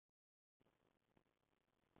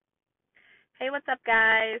Hey, what's up,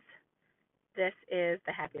 guys? This is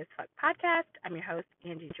the Happiest Fuck podcast. I'm your host,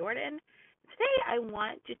 Angie Jordan. Today, I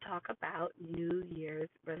want to talk about New Year's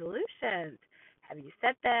resolutions. Have you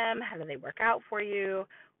set them? How do they work out for you?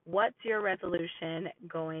 What's your resolution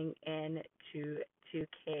going into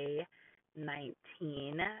 2K19?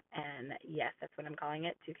 And yes, that's what I'm calling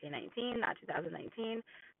it, 2K19, not 2019.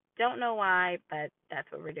 Don't know why, but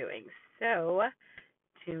that's what we're doing. So,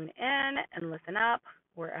 tune in and listen up.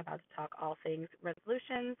 We're about to talk all things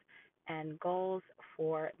resolutions and goals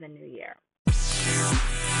for the new year.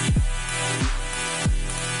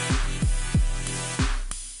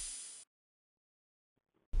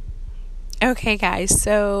 Okay, guys,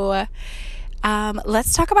 so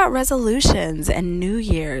let's talk about resolutions and New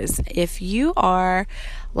Year's. If you are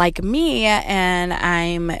like me and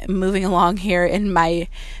I'm moving along here in my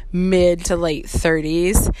mid to late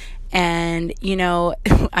 30s, and,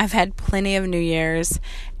 I've had plenty of New Year's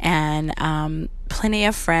and plenty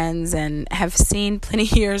of friends and have seen plenty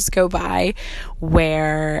of years go by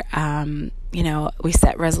where, we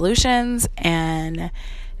set resolutions and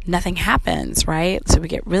nothing happens, right? So we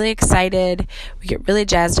get really excited, we get really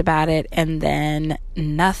jazzed about it, and then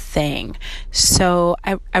nothing. So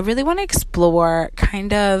I really want to explore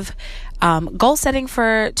kind of goal setting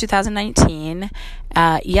for 2019.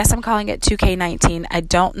 Yes, I'm calling it 2K19. I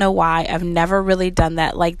don't know why. I've never really done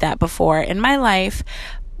that like that before in my life,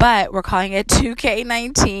 but we're calling it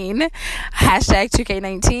 2K19, hashtag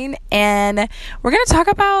 2K19, and we're going to talk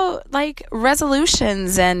about like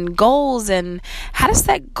resolutions and goals and how to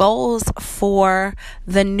set goals for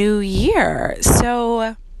the new year.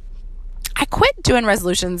 So I quit doing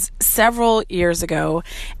resolutions several years ago,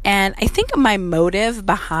 and I think my motive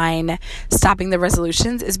behind stopping the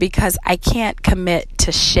resolutions is because I can't commit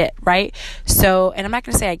to shit, right? So, and I'm not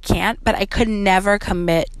going to say I can't, but I could never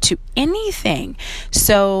commit to anything.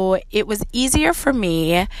 So it was easier for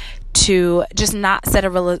me to just not set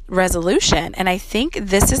a resolution. And I think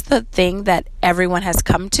this is the thing that everyone has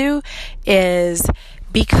come to, is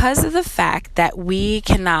because of the fact that we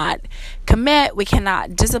cannot commit, we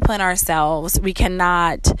cannot discipline ourselves, we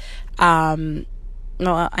cannot,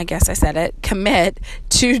 I guess I said it, commit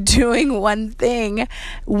to doing one thing,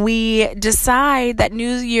 we decide that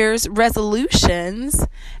New Year's resolutions,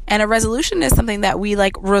 and a resolution is something that we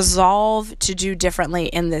like resolve to do differently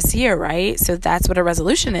in this year, right? So that's what a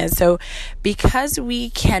resolution is. So because we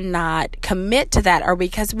cannot commit to that, or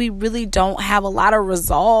because we really don't have a lot of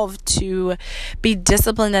resolve to be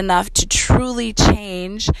disciplined enough to truly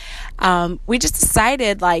change, we just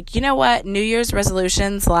decided, like, you know what, New Year's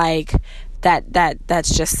resolutions, like, that's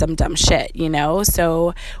just some dumb shit,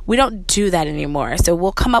 so we don't do that anymore. So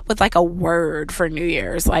we'll come up with like a word for New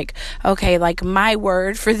Year's, like, okay, like my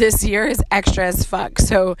word for this year is extra as fuck.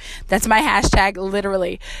 So that's my hashtag,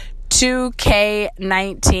 literally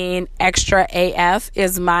 2K19 extra AF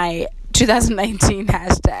is my 2019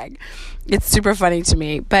 hashtag. It's super funny to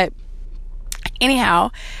me, but anyhow,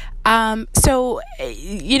 so,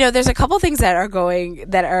 there's a couple things that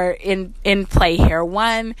are in play here.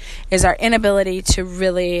 One is our inability to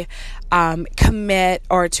really, commit,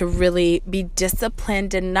 or to really be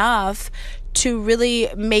disciplined enough to really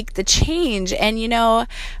make the change. And,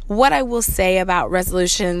 what I will say about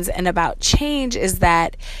resolutions and about change is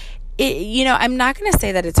that I'm not going to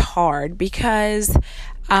say that it's hard, because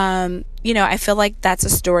I feel like that's a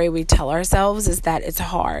story we tell ourselves, is that it's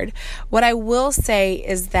hard. What I will say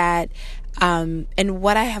is that, and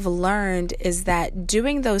what I have learned is that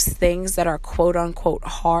doing those things that are quote unquote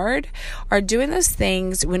hard, or doing those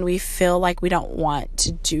things when we feel like we don't want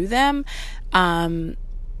to do them,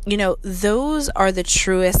 those are the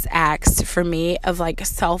truest acts for me of like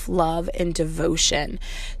self-love and devotion.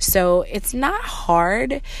 So it's not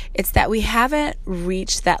hard. It's that we haven't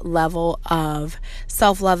reached that level of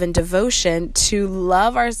self-love and devotion to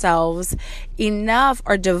love ourselves enough,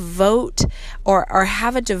 or devote or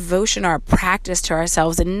have a devotion or a practice to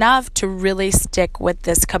ourselves enough to really stick with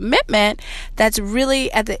this commitment that's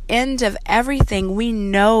really at the end of everything we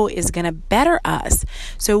know is going to better us.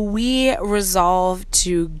 So we resolve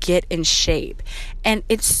to get in shape, and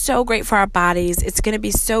it's so great for our bodies. It's going to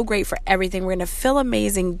be so great for everything. We're going to feel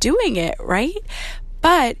amazing doing it, right?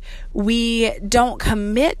 But we don't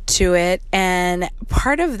commit to it, and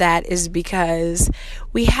part of that is because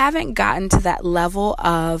we haven't gotten to that level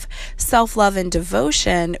of self-love and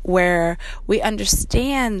devotion where we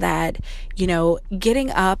understand that, getting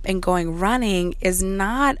up and going running is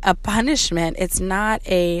not a punishment. It's not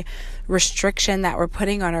a restriction that we're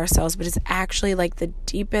putting on ourselves, but it's actually like the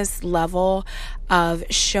deepest level of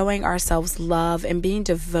showing ourselves love and being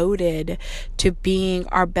devoted to being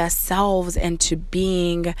our best selves and to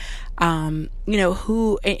being,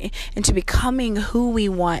 who, and to becoming who we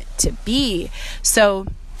want to be. So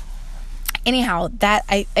anyhow, that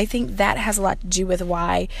I think that has a lot to do with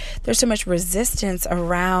why there's so much resistance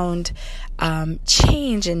around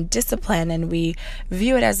change and discipline, and we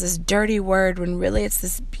view it as this dirty word when really it's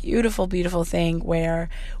this beautiful, beautiful thing where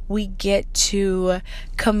we get to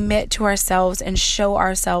commit to ourselves and show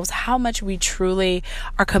ourselves how much we truly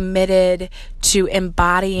are committed to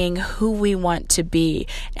embodying who we want to be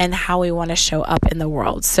and how we want to show up in the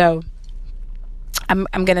world. So I'm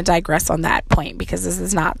going to digress on that point because this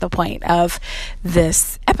is not the point of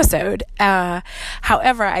this episode.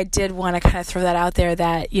 However, I did want to kind of throw that out there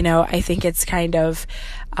that, I think it's kind of,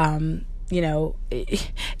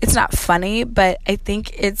 it's not funny, but I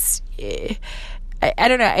think it's, I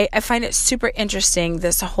don't know. I find it super interesting,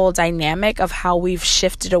 this whole dynamic of how we've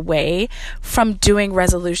shifted away from doing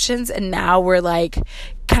resolutions. And now we're like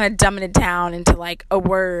kind of dumbing it down into like a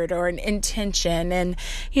word or an intention. And,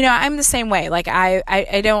 I'm the same way. Like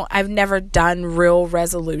I've never done real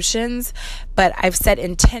resolutions, but I've set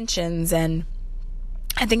intentions, and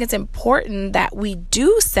I think it's important that we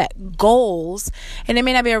do set goals, and it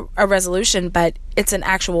may not be a resolution, but it's an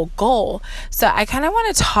actual goal. So I kind of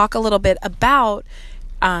want to talk a little bit about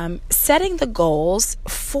setting the goals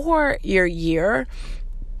for your year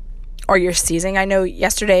or your season. I know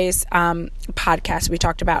yesterday's podcast, we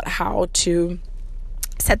talked about how to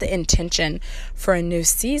set the intention for a new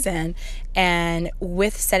season. And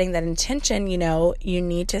with setting that intention, you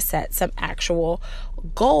need to set some actual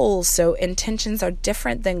goals. So intentions are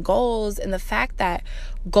different than goals, and the fact that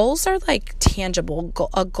goals are like tangible.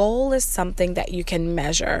 A goal is something that you can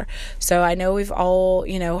measure. So I know we've all,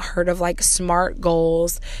 heard of like SMART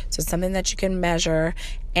goals. So it's something that you can measure,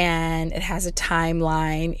 and it has a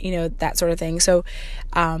timeline, that sort of thing. So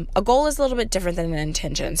a goal is a little bit different than an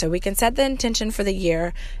intention. So we can set the intention for the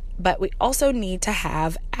year, but we also need to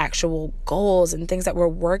have actual goals and things that we're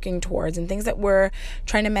working towards and things that we're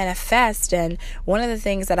trying to manifest. And one of the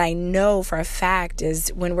things that I know for a fact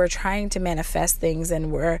is when we're trying to manifest things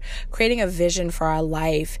and we're creating a vision for our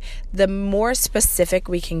life, the more specific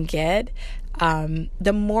we can get,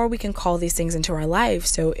 the more we can call these things into our life.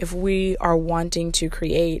 So if we are wanting to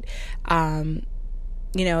create,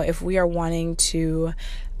 if we are wanting to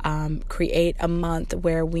create a month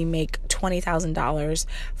where we make $20,000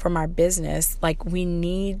 from our business, like we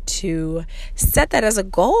need to set that as a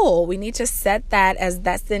goal. We need to set that as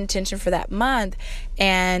that's the intention for that month.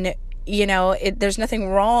 And there's nothing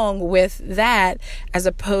wrong with that, as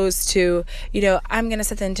opposed to, I'm going to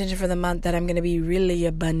set the intention for the month that I'm going to be really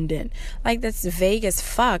abundant. Like that's vague as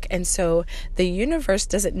fuck. And so the universe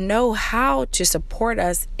doesn't know how to support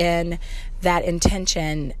us in that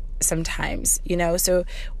intention sometimes, so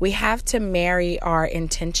we have to marry our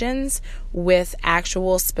intentions with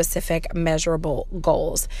actual specific measurable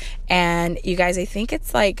goals. And you guys, I think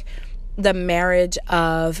it's like the marriage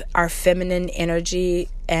of our feminine energy,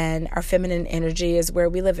 and our feminine energy is where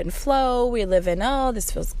we live in flow. We live in,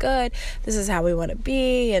 this feels good. This is how we want to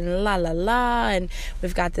be, and la, la, la. And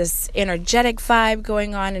we've got this energetic vibe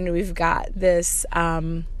going on, and we've got this,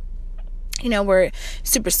 we're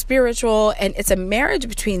super spiritual, and it's a marriage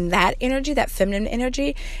between that energy, that feminine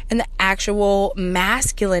energy, and the actual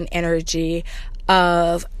masculine energy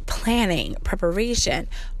of planning, preparation,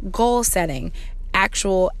 goal setting,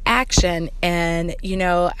 actual action. And,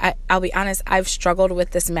 I'll be honest, I've struggled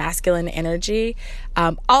with this masculine energy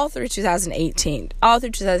all through 2018.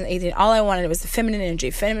 All I wanted was the feminine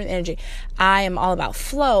energy. I am all about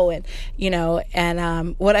flow. And,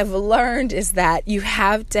 what I've learned is that you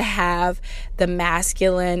have to have the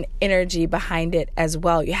masculine energy behind it as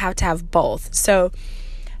well. You have to have both. So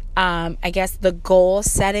I guess the goal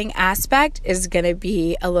setting aspect is going to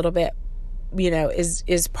be a little bit,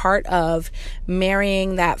 is part of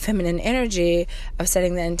marrying that feminine energy of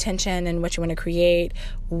setting the intention and what you want to create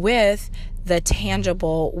with the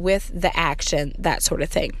tangible, with the action, that sort of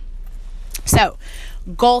thing. So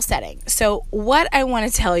goal setting. So what I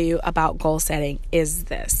want to tell you about goal setting is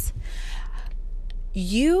this.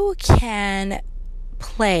 You can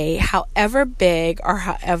play however big or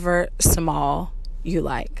however small you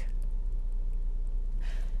like.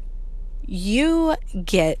 You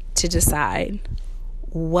get to decide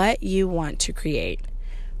what you want to create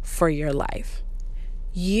for your life.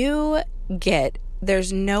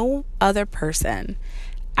 There's no other person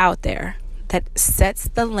out there that sets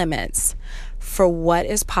the limits for what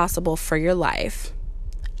is possible for your life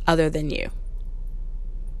other than you.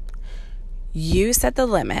 You set the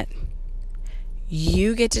limit.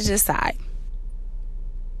 You get to decide.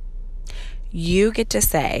 You get to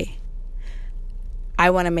say, I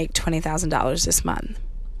want to make $20,000 this month.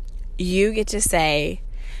 You get to say,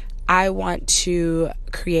 I want to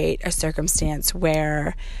create a circumstance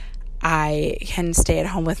where I can stay at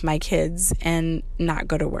home with my kids and not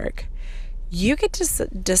go to work. You get to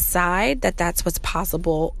decide that that's what's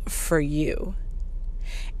possible for you.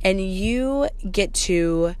 And you get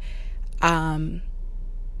to,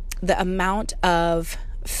 the amount of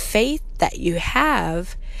faith that you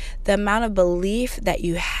have, the amount of belief that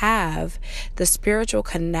you have, the spiritual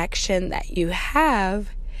connection that you have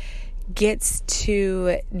gets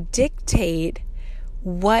to dictate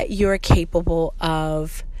what you're capable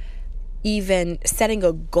of even setting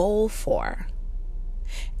a goal for.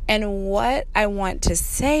 And what I want to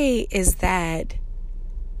say is that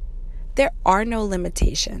there are no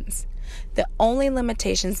limitations. The only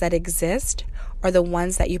limitations that exist are the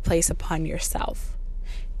ones that you place upon yourself.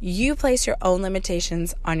 You place your own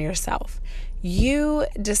limitations on yourself. You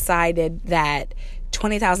decided that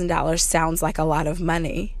 $20,000 sounds like a lot of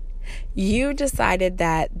money. You decided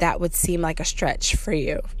that that would seem like a stretch for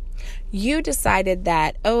you. You decided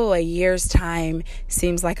that, a year's time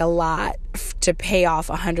seems like a lot to pay off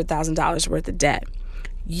 $100,000 worth of debt.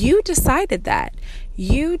 You decided that.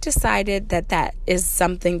 You decided that that is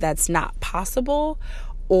something that's not possible,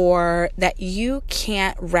 or that you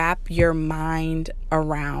can't wrap your mind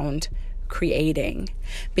around creating.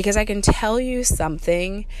 Because I can tell you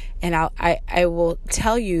something, and I will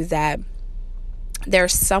tell you that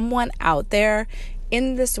there's someone out there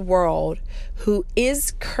in this world who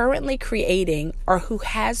is currently creating, or who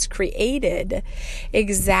has created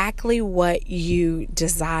exactly what you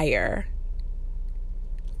desire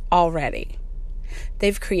already.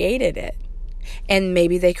 They've created it, and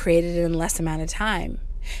maybe they created it in less amount of time,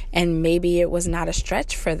 and maybe it was not a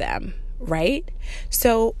stretch for them, right?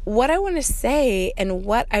 So what I want to say, and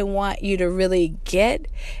what I want you to really get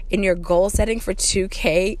in your goal setting for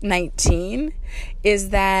 2K19 is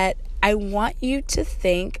that I want you to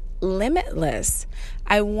think limitless.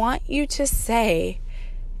 I want you to say,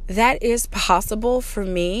 that is possible for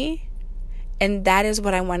me, and that is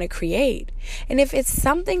what I want to create. And if it's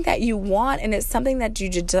something that you want, and it's something that you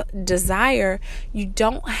desire, you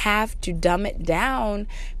don't have to dumb it down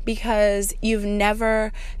because you've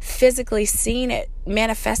never physically seen it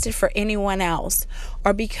manifested for anyone else,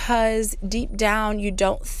 or because deep down you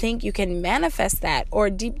don't think you can manifest that, or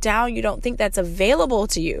deep down you don't think that's available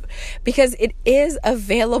to you, because it is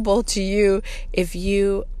available to you if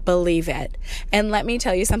you believe it. And let me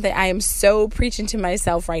tell you something, I am so preaching to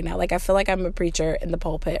myself right now. Like, I feel like I'm a preacher in the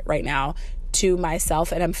pulpit right now to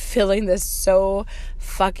myself, and I'm feeling this so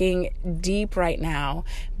fucking deep right now,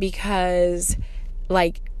 because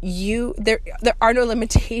like there are no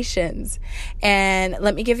limitations. And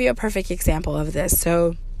let me give you a perfect example of this.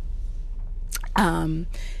 So I'm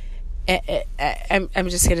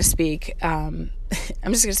just going to speak I'm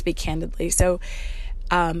just going to speak candidly. So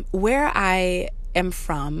where I am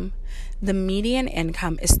from, the median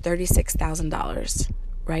income is $36,000,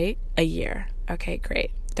 right? A year. Okay,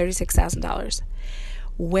 great. $36,000.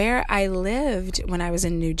 Where I lived when I was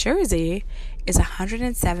in New Jersey is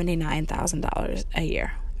 $179,000 a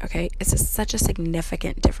year. Okay, it's such a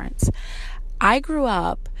significant difference. I grew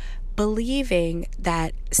up believing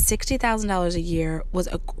that $60,000 a year was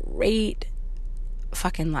a great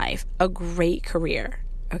fucking life, a great career.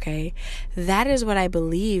 Okay, that is what I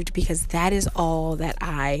believed, because that is all that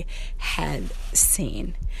I had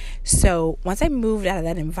seen. So once I moved out of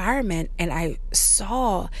that environment and I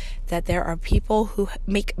saw that there are people who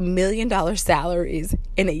make $1 million salaries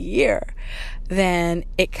in a year, then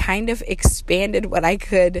it kind of expanded what I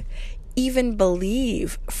could even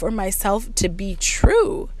believe for myself to be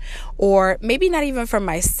true. Or maybe not even for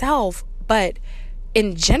myself, but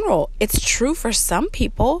in general, it's true for some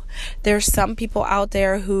people. There's some people out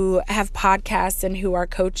there who have podcasts and who are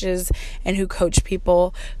coaches and who coach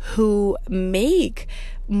people who make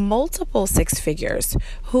multiple six figures,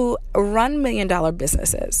 who run $1 million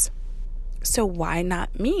businesses. So why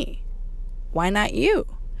not me? Why not you?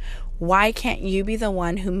 Why can't you be the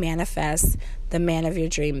one who manifests the man of your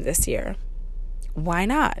dream this year? Why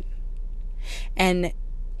not? And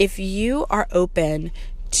if you are open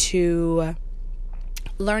to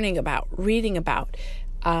learning about, reading about,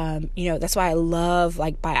 that's why I love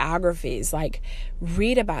like biographies, like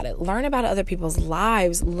read about it, learn about other people's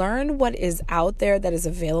lives, learn what is out there that is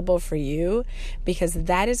available for you, because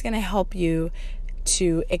that is going to help you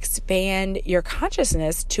to expand your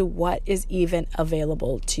consciousness to what is even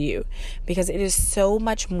available to you, because it is so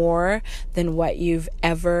much more than what you've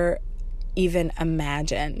ever even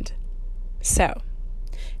imagined. So,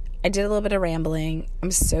 I did a little bit of rambling.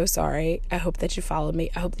 I'm so sorry. I hope that you followed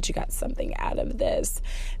me. I hope that you got something out of this,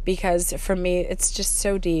 because for me, it's just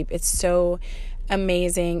so deep. It's so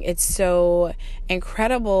amazing. It's so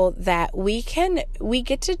incredible that we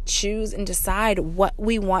get to choose and decide what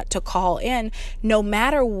we want to call in, no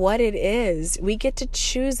matter what it is. We get to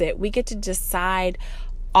choose it. We get to decide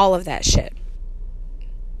all of that shit.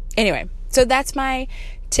 Anyway, so that's my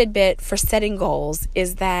tidbit for setting goals,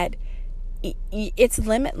 is that it's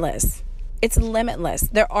limitless. It's limitless.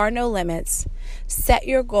 There are no limits. Set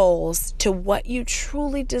your goals to what you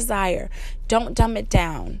truly desire. Don't dumb it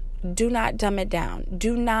down. Do not dumb it down.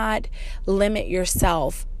 Do not limit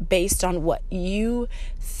yourself based on what you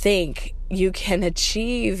think you can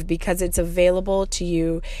achieve because it's available to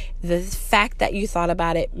you. The fact that you thought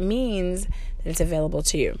about it means that it's available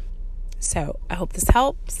to you. So I hope this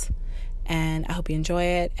helps, and I hope you enjoy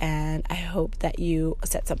it, and I hope that you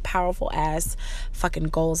set some powerful ass fucking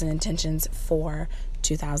goals and intentions for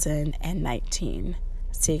 2019.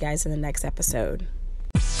 See you guys in the next episode.